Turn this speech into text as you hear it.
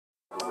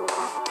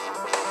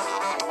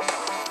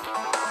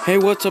Hey,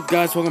 what's up,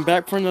 guys? Welcome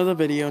back for another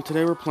video. And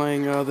today we're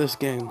playing this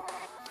game.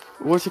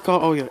 What's it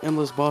called? Oh yeah,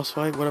 Endless Boss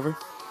Fight, whatever.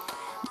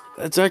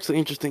 It's actually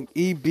interesting.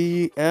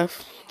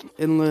 EBF,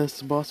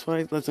 Endless Boss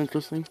Fight. That's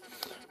interesting.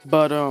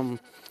 But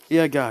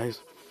yeah, guys,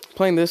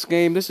 playing this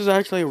game. This is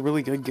actually a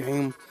really good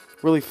game.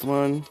 Really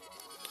fun.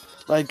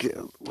 Like,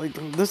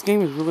 this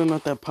game is really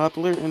not that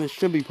popular, and it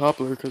should be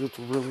popular because it's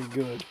really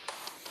good.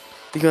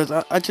 Because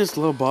I just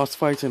love boss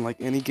fights in like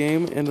any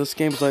game, and this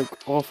game's like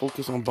all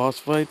focused on boss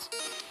fights,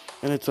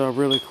 and it's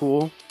really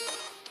cool.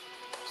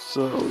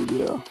 So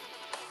yeah.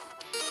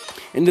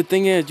 And the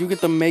thing is, you get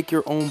to make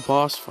your own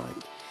boss fight.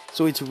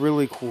 So it's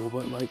really cool.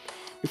 But like,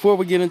 before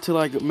we get into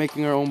like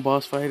making our own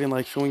boss fight and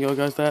like showing y'all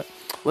guys that,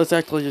 let's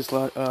actually just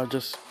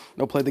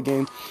play the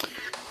game.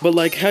 But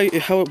like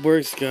how it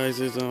works, guys,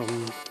 is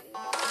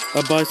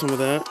I'll buy some of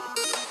that.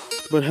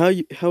 But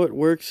how it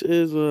works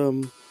is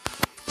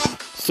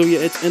so yeah,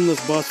 it's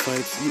endless boss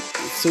fights.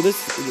 So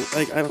this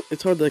like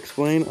it's hard to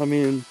explain. I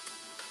mean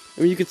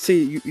you can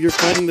see you're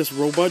fighting this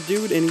robot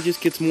dude, and he just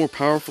gets more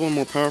powerful and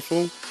more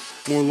powerful.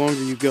 More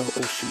longer you go.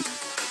 Oh shoot.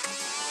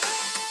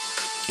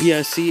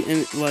 Yeah, see,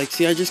 and like,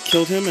 see, I just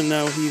killed him, and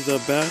now he's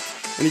back,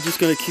 and he's just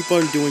gonna keep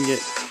on doing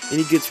it, and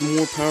he gets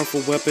more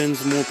powerful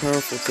weapons, more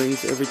powerful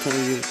things every time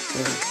you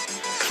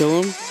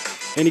kill him,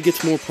 and he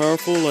gets more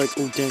powerful. Like,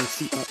 oh dang,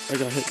 see, I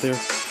got hit there,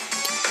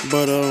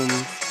 but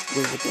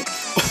wait, what the?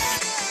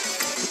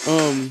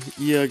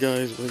 Yeah,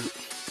 guys, wait,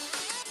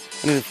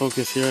 I need to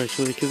focus here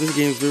actually, because this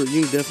game's very,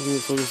 you can definitely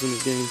focus on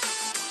this game,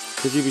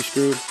 because you'll be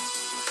screwed,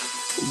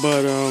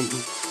 but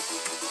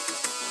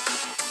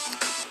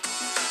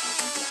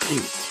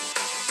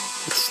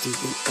that's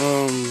stupid.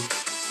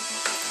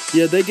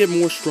 Yeah, they get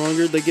more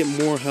stronger, they get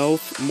more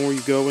health, more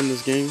you go in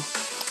this game.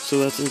 So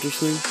that's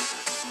interesting.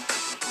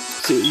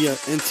 So yeah,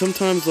 and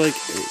sometimes like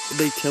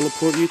they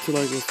teleport you to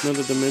like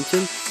another dimension.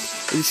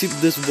 And you see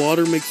this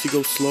water makes you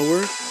go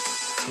slower.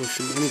 Oh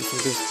shoot, I need to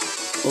focus.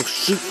 Oh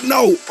shoot,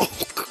 no! Oh,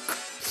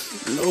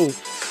 no.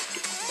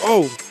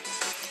 Oh!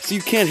 So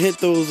you can't hit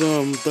those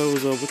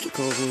what you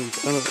call them?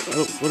 I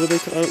don't, what are they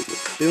called?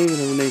 They don't even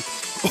have a name.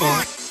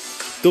 Oh.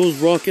 Those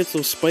rockets,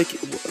 those spiky,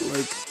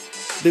 like,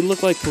 they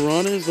look like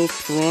piranhas, those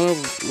piranha,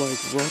 like,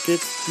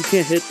 rockets. You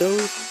can't hit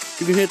those.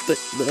 You can hit the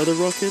other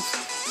rockets,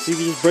 so you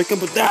can just break them,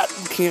 but that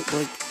you can't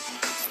break,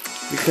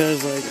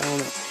 because, like, I don't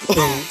know.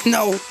 Oh,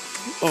 no!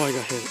 Oh, I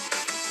got hit.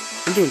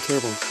 I'm doing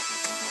terrible.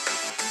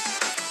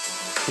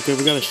 Okay,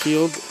 we got a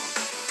shield.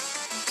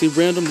 See,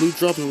 random loot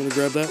drops, I'm gonna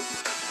grab that.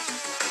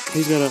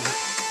 He's gonna,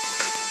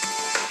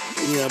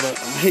 yeah, but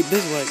I hate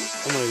this, like,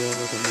 oh my god,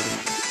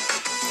 okay.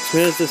 So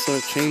he has this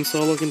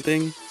chainsaw looking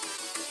thing.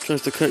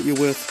 Tries to cut you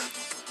with.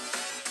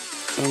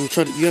 You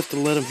have to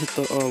let him hit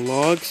the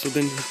log, so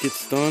then he gets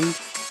stunned.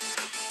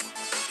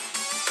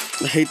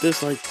 I hate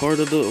this like part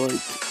of the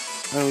like.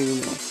 I don't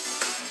even know.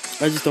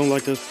 I just don't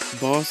like this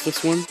boss.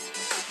 This one.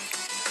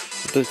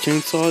 The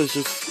chainsaw is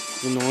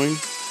just annoying.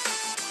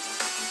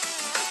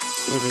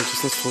 Okay,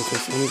 just let's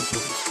focus. I need to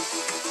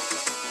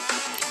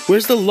focus.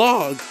 Where's the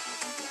log?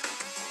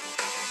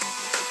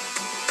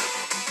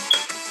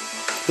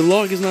 The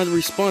log is not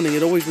respawning,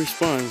 it always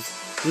respawns.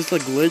 Is this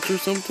like glitch or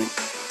something?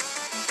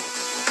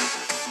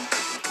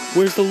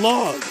 Where's the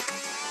log?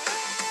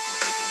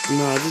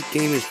 Nah, this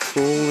game is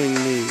trolling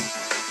me.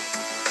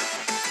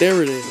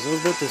 There it is. I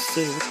was about to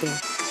say, what the?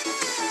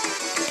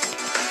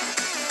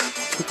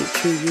 Took it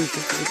 2 years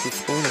just to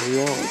spawn a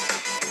log.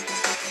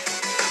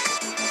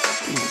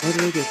 How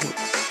did I get hit?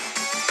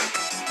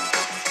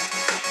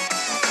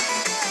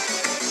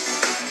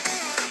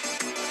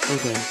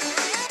 Okay.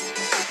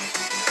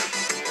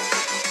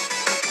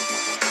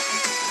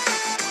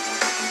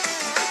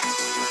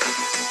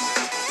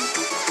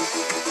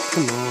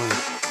 Come on.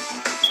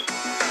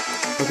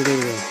 Okay, there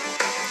we go.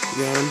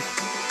 Got him.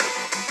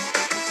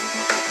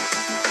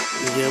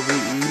 Yeah, we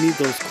need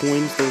those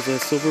coins,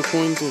 those silver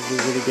coins. Those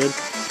are really good.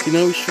 You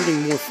know, he's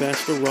shooting more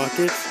faster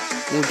rockets.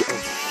 More.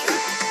 Oh shit!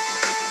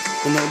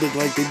 And now they do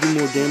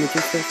more damage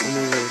and stuff. And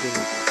they're really good.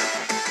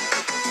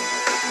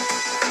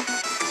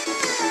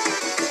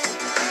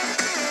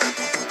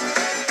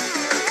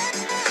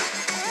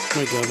 Oh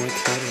my god, my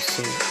cat is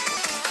so.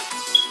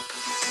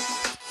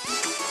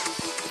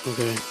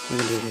 Okay, I can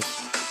do this.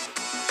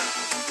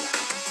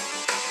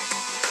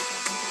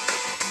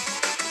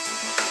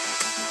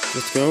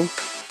 Let's go.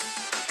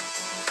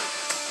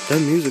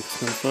 That music's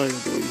kind of fire,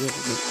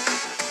 though.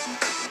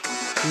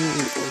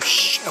 Oh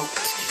shoot!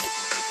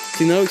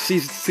 See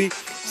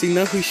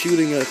now he's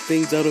shooting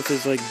things out of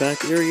his like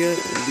back area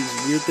and these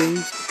weird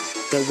things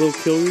that will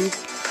kill you.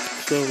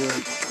 So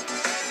like,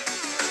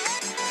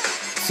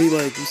 see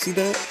like you see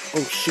that?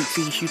 Oh shoot!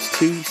 See he shoots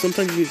 2.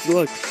 Sometimes you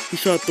look. He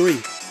shot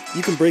 3.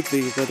 You can break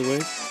these, by the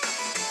way.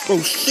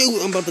 Oh shoot!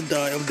 I'm about to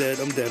die. I'm dead.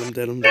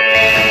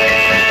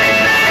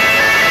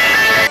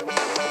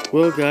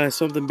 Well, guys,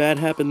 something bad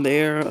happened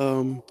there.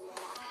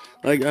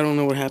 Like I don't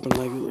know what happened.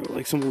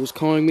 Like someone was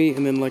calling me,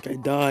 and then like I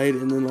died,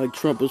 and then like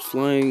Trump was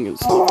flying and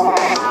stuff.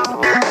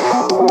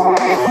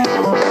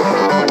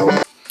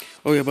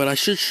 Oh yeah, but I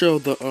should show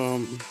the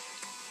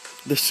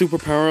super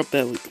power up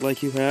that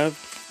like you have.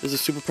 There's a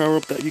super power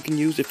up that you can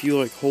use if you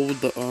like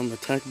hold the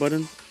attack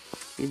button.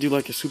 You do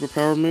like a super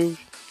power move.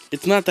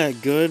 It's not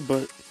that good,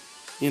 but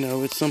you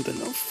know, it's something.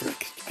 Oh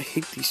frick! I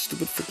hate these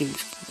stupid freaking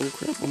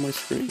bullcrap on my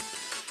screen.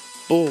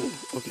 Bull.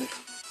 Okay.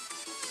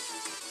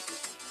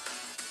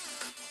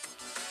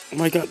 Oh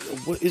my god,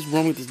 what is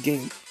wrong with this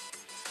game?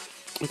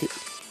 Okay,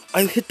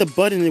 I hit the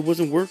button and it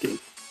wasn't working.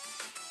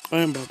 I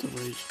am about to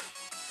rage.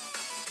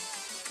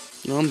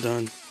 No, I'm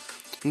done.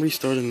 I'm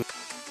restarting.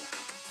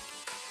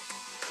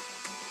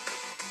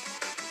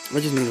 I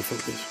just need to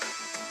focus.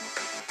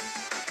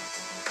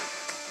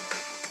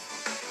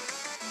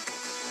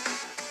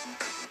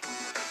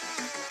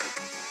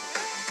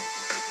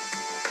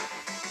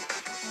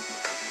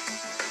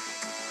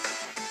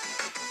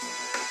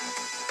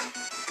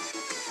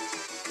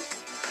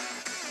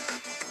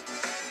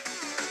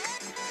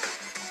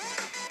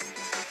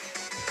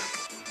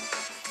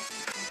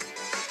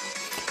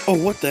 Oh,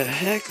 what the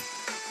heck?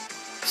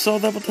 Saw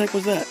double attack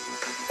was that?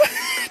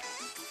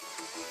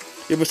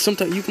 Yeah, but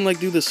sometimes you can like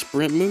do the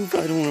sprint move.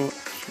 I don't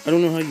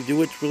know how you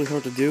do it. It's really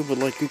hard to do, but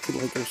like you could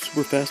like go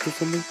super fast or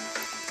something.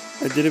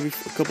 I did it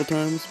a couple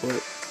times,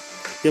 but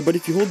yeah. But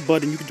if you hold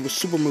button, you can do a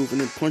super move and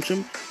then punch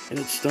him, and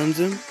it stuns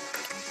him.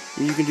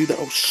 And you can do that.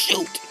 Oh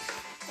shoot!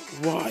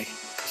 Why?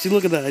 See,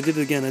 look at that. I did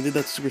it again. I did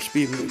that super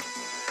speed move,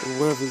 or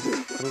whatever it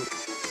is. I don't.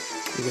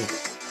 Okay.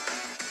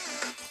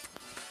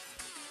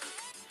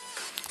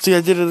 See,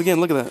 I did it again.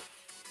 Look at that.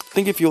 I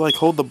think if you like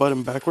hold the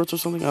button backwards or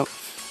something, I'll...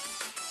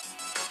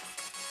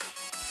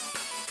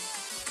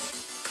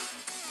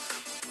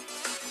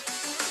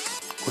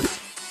 Wait.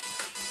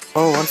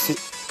 Oh, I see.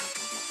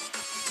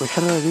 Wait,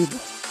 how did I do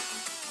that?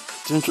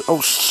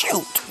 Oh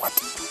shoot! What?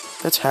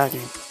 That's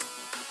hacking.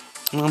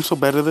 I'm so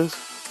bad at this.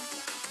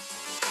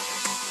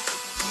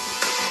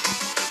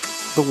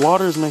 The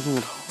water is making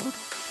it hard.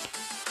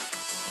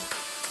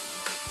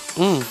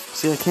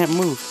 See, I can't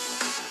move.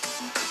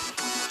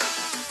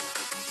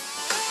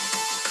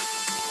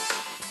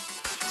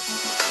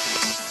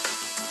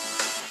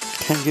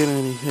 Can't get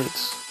any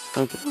hits.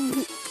 Okay.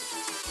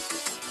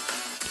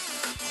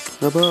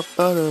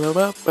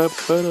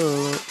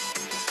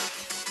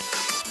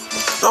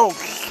 Oh!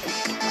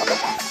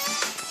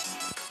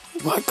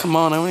 What? Come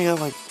on, I only got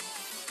like...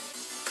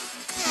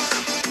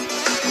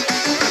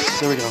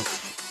 There we go.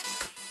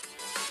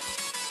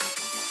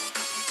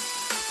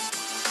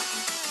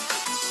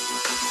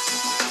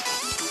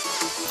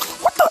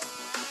 What the?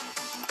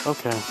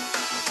 Okay.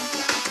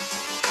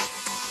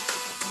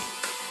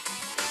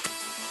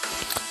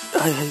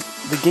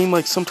 The game,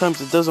 like,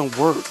 sometimes it doesn't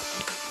work.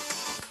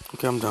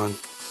 Okay, I'm done.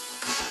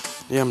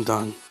 Yeah, I'm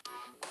done.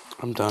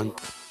 I'm done.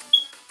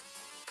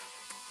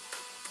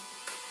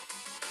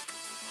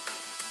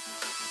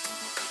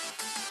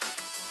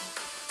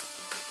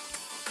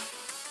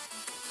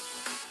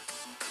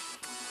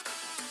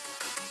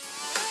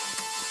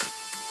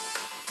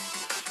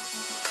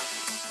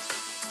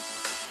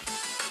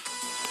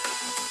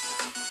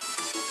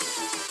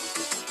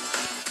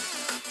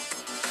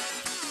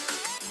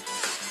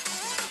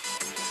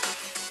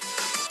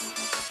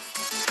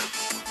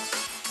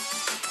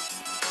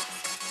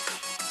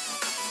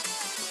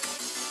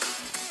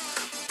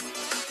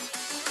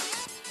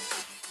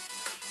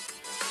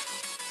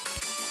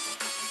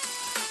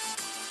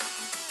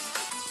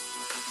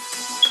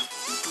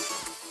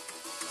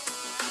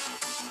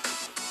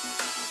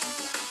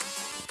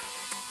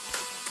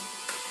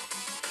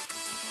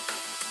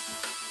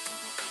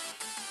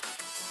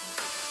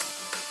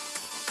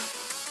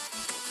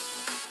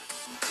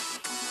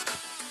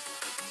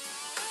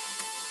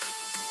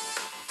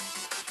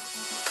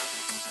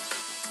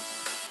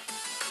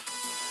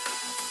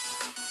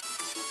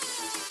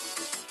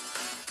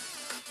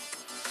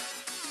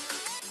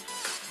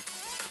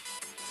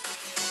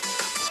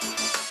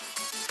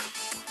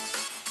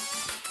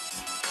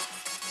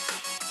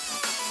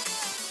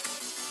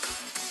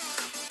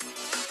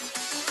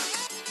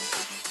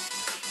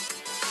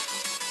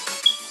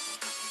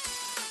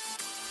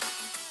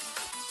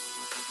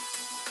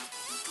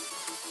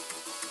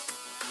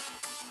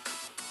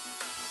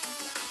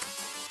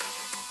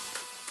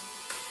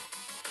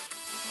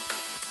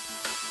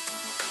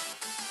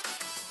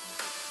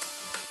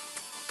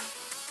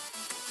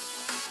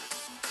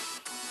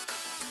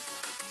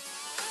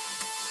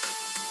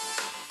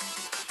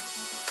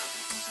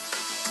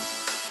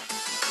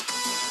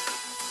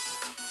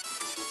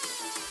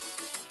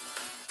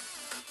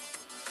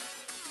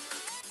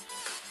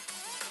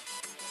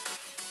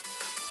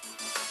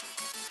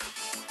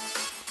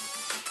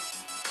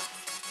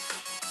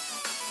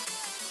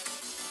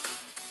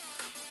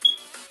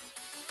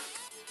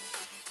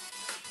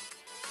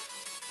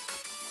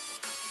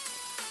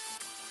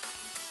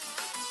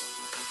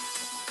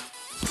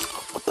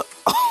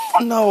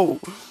 Oh no!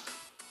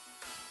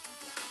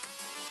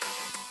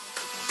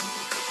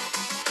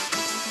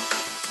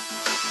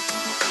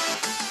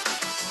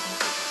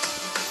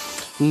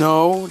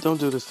 No, don't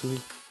do this to me.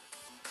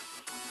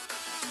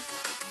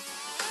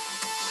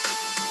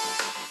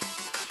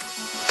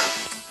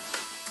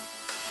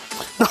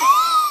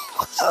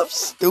 I'm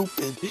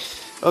stupid.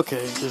 Okay,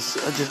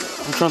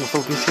 I'm trying to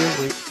focus here.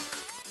 Wait.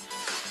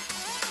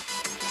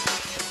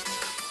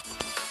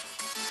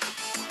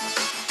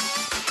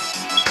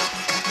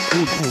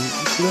 Ooh, dang,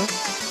 you see that?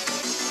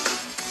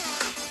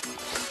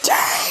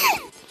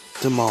 Dang!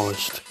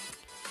 Demolished.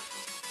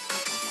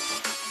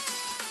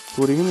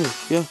 What are you gonna do?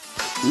 Yeah.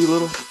 You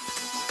little.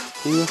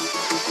 Yeah.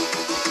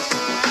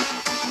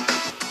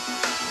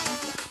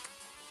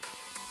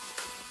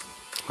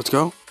 Let's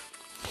go.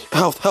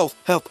 Health, health,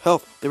 health,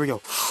 health. There we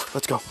go.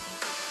 Let's go.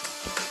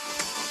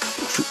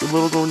 Shoot the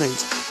little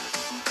grenades.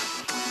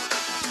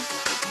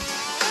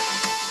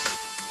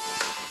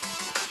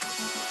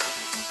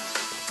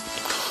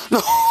 No!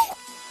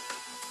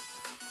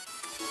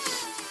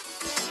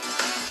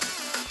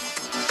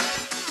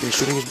 Okay,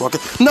 shooting his rocket.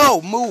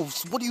 No!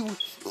 Moves! What do you...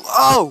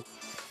 Oh!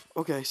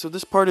 Okay, so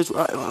this part is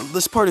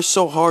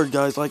so hard,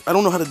 guys. Like, I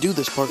don't know how to do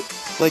this part.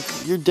 Like,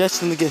 you're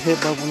destined to get hit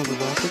by one of the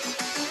rockets.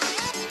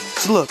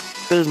 So look,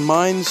 there's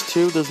mines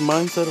too. There's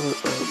mines that are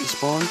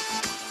spawn,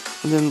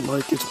 and then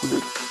like it's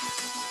weird.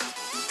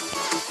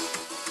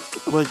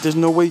 Like, there's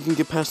no way you can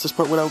get past this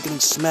part without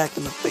getting smacked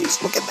in the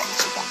face. Look at that.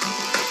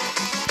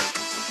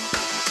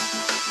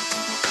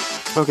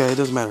 Okay, it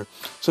doesn't matter.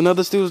 So now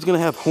this dude is gonna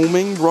have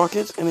homing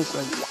rockets, and it's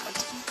like, what?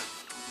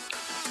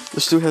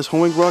 This dude has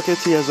homing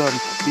rockets. He has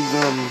these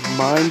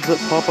mines that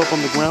pop up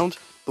on the ground.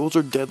 Those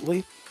are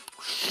deadly.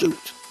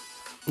 Shoot.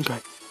 Okay.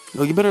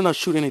 No, you better not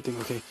shoot anything.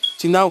 Okay.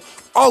 See now.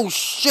 Oh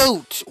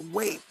shoot!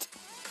 Wait.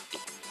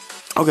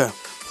 Okay.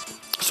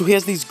 So he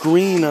has these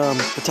green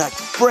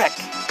attacks. Frick!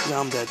 Yeah,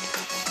 I'm dead.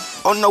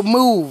 Oh no,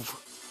 move!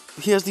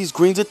 He has these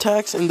greens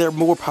attacks, and they're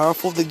more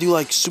powerful. They do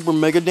like super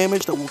mega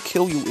damage that will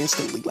kill you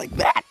instantly, like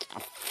that.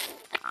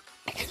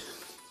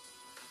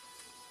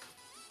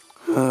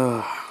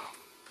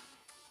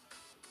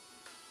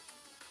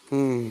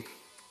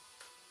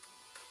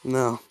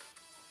 No.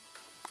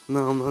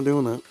 No, I'm not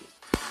doing that.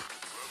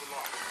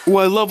 Oh,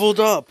 I leveled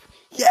up.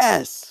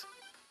 Yes.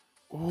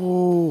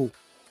 Oh.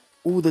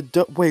 Oh,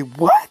 wait,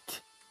 what?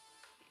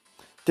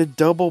 The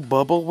double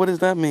bubble? What does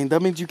that mean?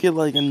 That means you get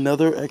like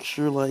another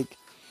extra like.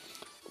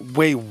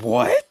 Wait,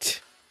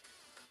 what?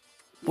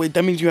 Wait,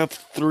 that means you have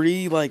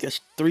three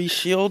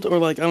shield, or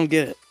like I don't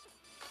get it.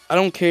 I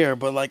don't care,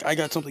 but like I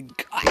got something.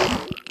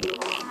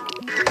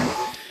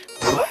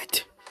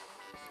 What?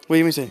 Wait,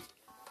 let me see.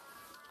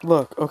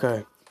 Look,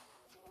 okay.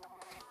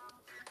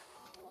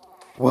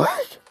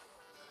 What?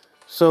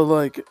 So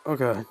like,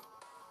 okay.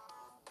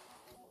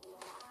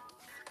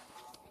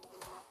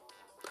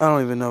 I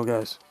don't even know,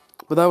 guys.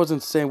 But that was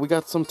insane. We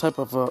got some type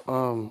of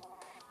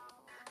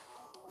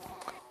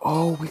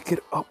oh, we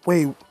could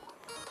wait.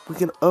 We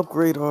can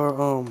upgrade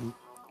our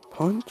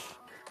punch.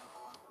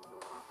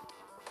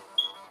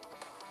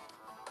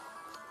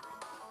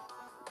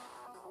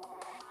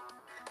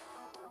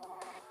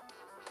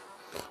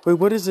 Wait,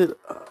 what is it?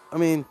 I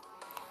mean,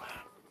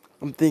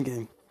 I'm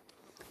thinking.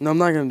 No, I'm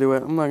not gonna do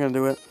it. I'm not gonna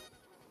do it.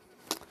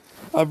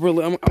 I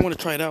want to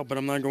try it out, but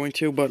I'm not going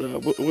to. But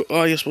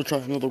I guess we'll try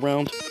another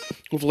round.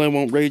 Hopefully, I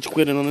won't rage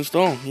quit and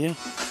uninstall. Yeah.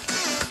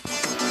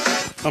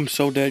 I'm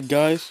so dead,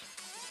 guys.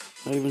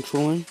 Not even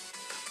trolling.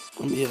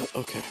 Yeah.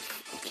 Okay.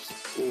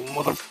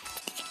 Mother.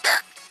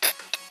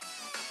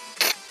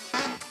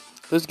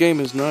 This game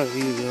is not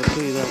easy. I'll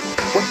tell you that.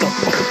 What the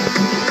fuck?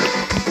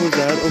 What was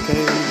that?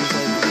 Okay.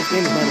 This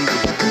game is not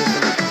easy.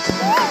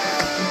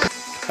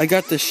 I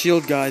got the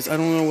shield, guys. I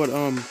don't know what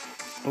oh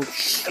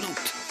shoot.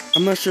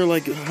 I'm not sure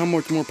like how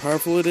much more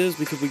powerful it is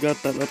because we got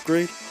that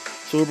upgrade.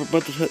 So we're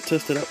about to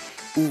test it out.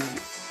 Ooh,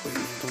 wait,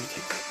 no, don't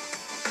take that.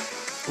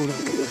 Oh no,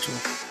 wait, that's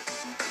right.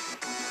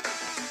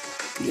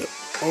 Yep.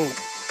 Oh.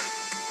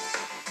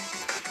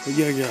 But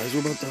yeah, guys, we're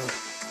about to.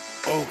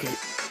 Okay.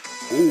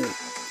 Oh,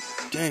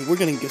 dang, we're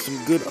gonna get some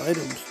good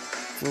items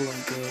for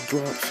like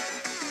drops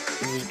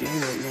in this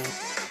game right now.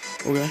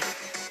 Okay.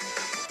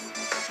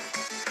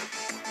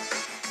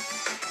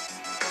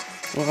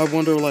 Well, I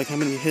wonder like how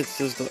many hits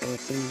does the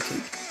thing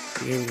take?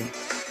 Here we go.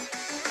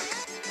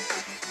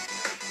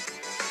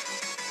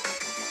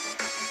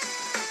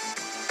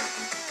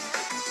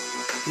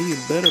 You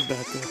better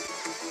back up.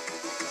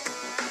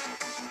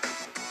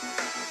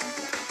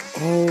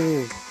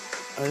 Oh,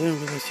 I didn't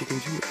realize you can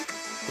do it.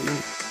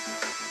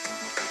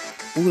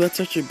 Oh, that's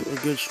actually a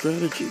good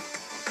strategy.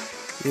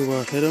 You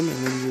hit him and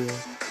then you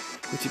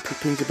once he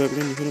pings it back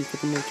again, you hit him a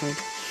couple more times.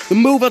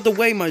 Move out the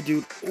way, my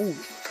dude. Oh,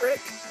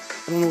 frick.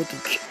 I don't know what to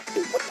do.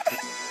 What the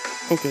heck?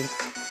 Okay.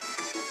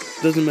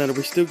 Doesn't matter.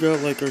 We still got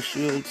like our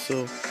shield,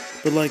 so.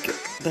 But like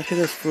that hit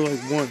us for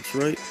like once,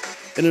 right?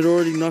 And it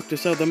already knocked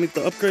us out. That means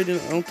the upgrade. I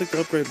don't think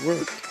the upgrade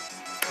worked.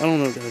 I don't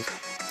know, guys.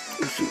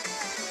 Oh, shoot.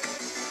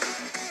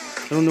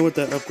 I don't know what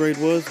that upgrade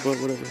was, but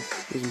whatever.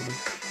 Doesn't matter.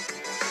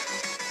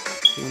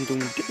 I'm doing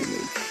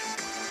damage.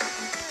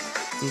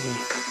 Okay.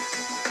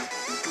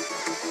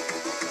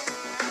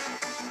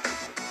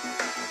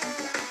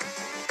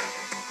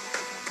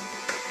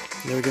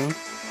 There we go.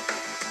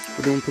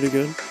 We're doing pretty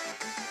good.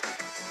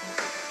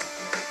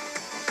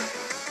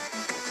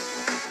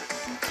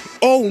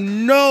 Oh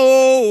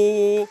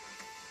no!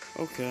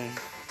 Okay.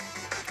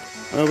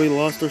 Oh, we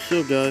lost our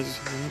shield, guys.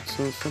 It's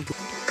so simple.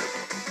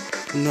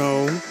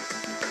 No.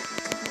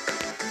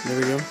 There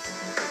we go.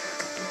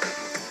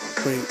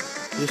 Wait.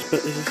 Is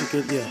this a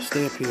good? Yeah,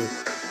 stay up here.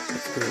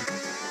 That's good.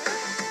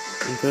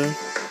 Okay.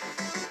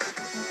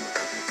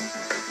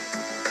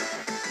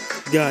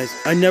 Guys,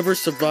 I never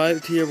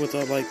survived here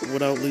without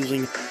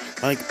losing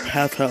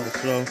half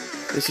health. So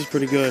this is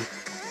pretty good.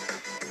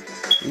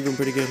 I'm doing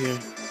pretty good here.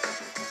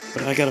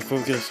 But I gotta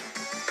focus.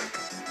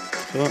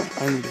 So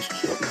I need to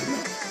shut my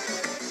mouth.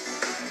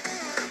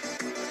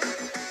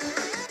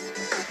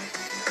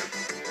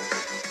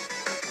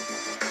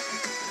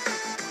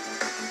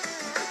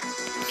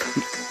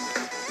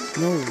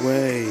 No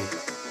way.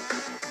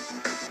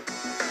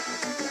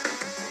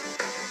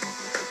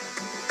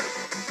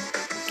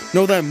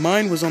 No, that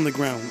mine was on the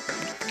ground.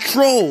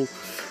 Troll!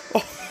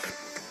 Oh.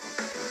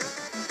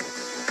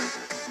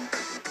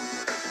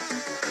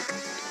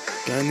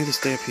 God, I need to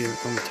stay up here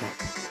on the top.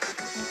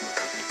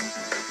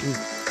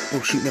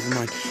 Oh shoot, never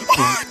mind.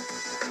 Oh.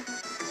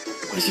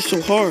 Why is this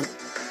so hard?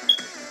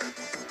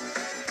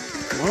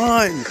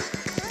 Run!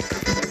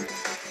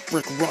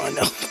 Frick, run!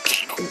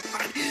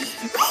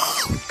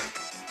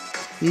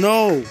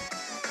 No!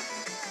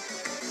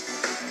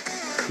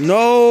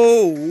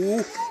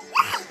 No!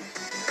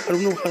 I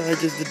don't know how I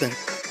just did that.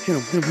 Hit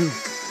him.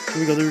 There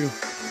we go.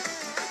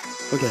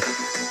 Okay.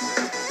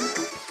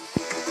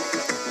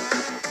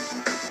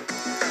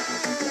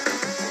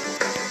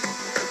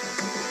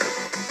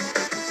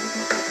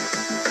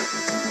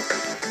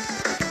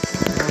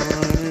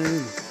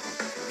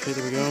 Okay,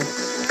 there we go.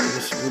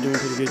 We're doing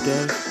pretty good,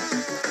 guys.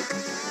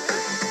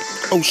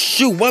 Oh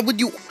shoot, why would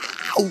you?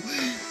 Ow!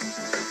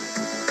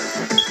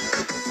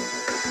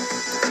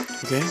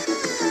 Okay.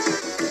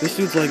 This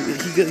dude's like,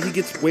 he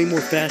gets way more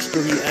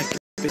faster, he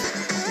activates.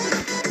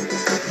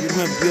 You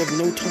have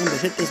no time to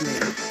hit this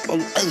man. Oh,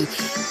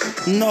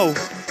 no.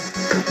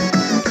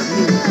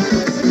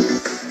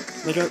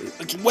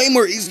 It's way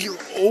more easier.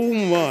 Oh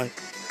my.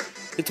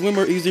 It's way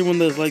more easier when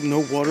there's like no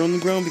water on the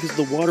ground because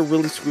the water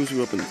really screws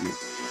you up in the game.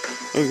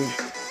 Okay.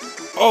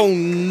 Oh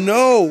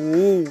no.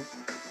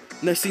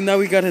 Now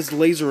we got his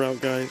laser out,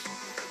 guys.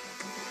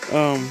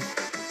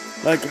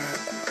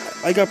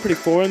 I got pretty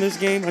far in this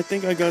game. I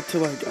think I got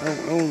to I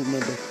don't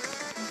remember.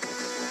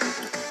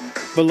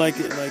 But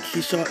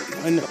he shot.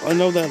 I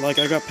know that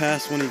I got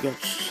past when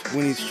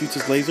he shoots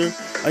his laser.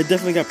 I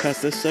definitely got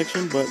past this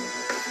section, but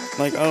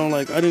I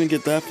didn't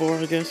get that far.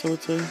 I guess I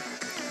would say,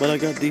 but I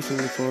got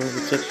decently far.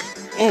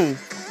 Oh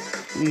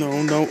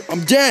no,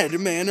 I'm dead,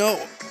 man. Oh,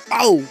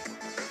 ow.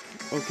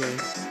 Okay,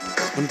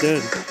 I'm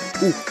dead.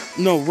 Ooh,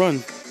 no,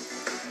 run.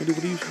 What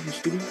are you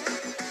stupid?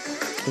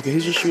 Okay,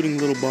 he's just shooting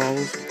little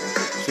balls.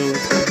 So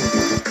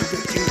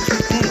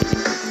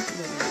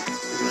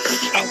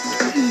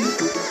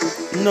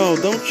no,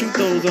 don't shoot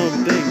those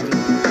things.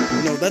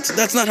 No,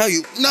 that's not how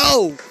you.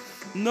 No.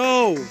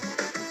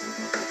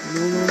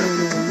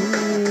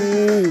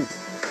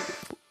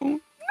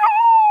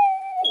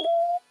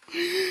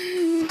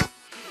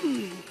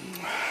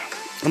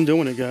 I'm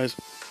doing it, guys.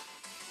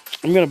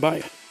 I'm gonna buy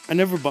it. I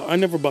never bought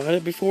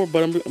it before,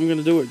 but I'm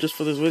gonna do it just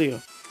for this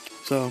video.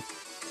 So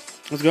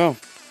let's go.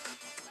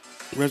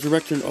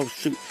 Resurrection. Oh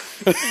shoot.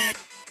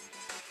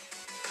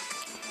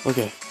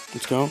 Okay,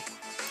 let's go.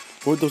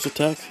 Avoid those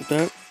attacks. Hit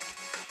that.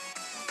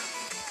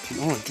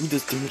 Come on, do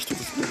this damage to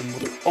this little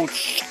mother. Oh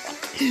shit.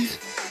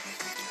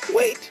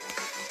 Wait.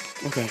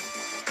 Okay.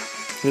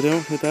 Hit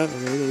that.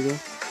 Okay, there we go.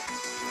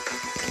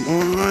 Come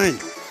on.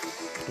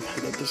 Okay, I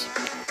got this.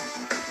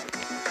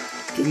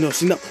 Okay, no,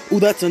 see now. Oh,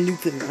 that's a new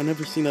thing. I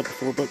never seen that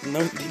before. But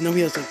now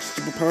he has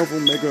super powerful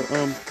mega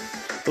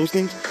those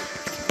things.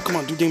 Come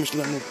on, do damage to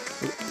that move.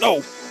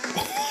 No.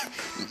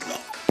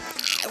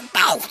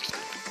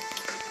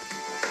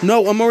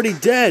 No, I'm already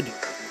dead.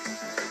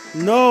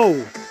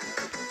 No.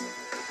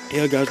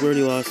 Yeah, guys, we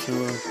already lost. So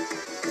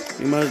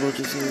we might as well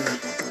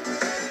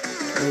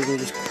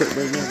just quit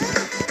right now.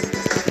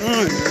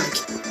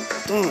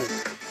 Done.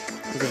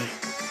 Okay.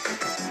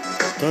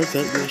 Dark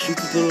that. Yeah, shoot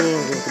these little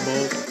rocket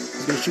balls.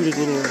 He's gonna shoot his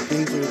little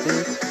things right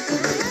there.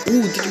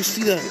 Ooh, did you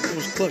see that? That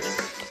was clutch.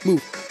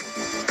 Move.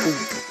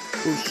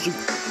 Oh, shoot.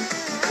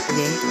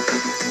 Okay.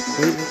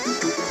 Wait.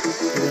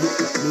 Okay.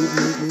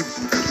 Move.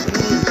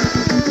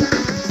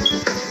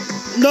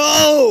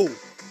 No!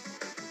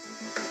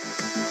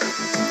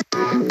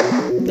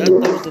 That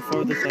was the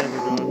farthest I ever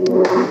gone.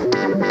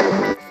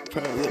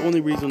 Probably the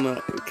only reason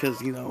because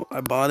I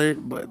bought it,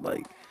 but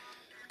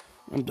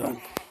I'm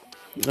done.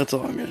 That's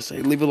all I'm gonna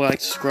say. Leave a like,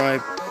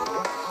 subscribe.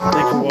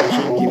 Thanks for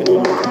watching. Keep it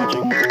on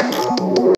watching.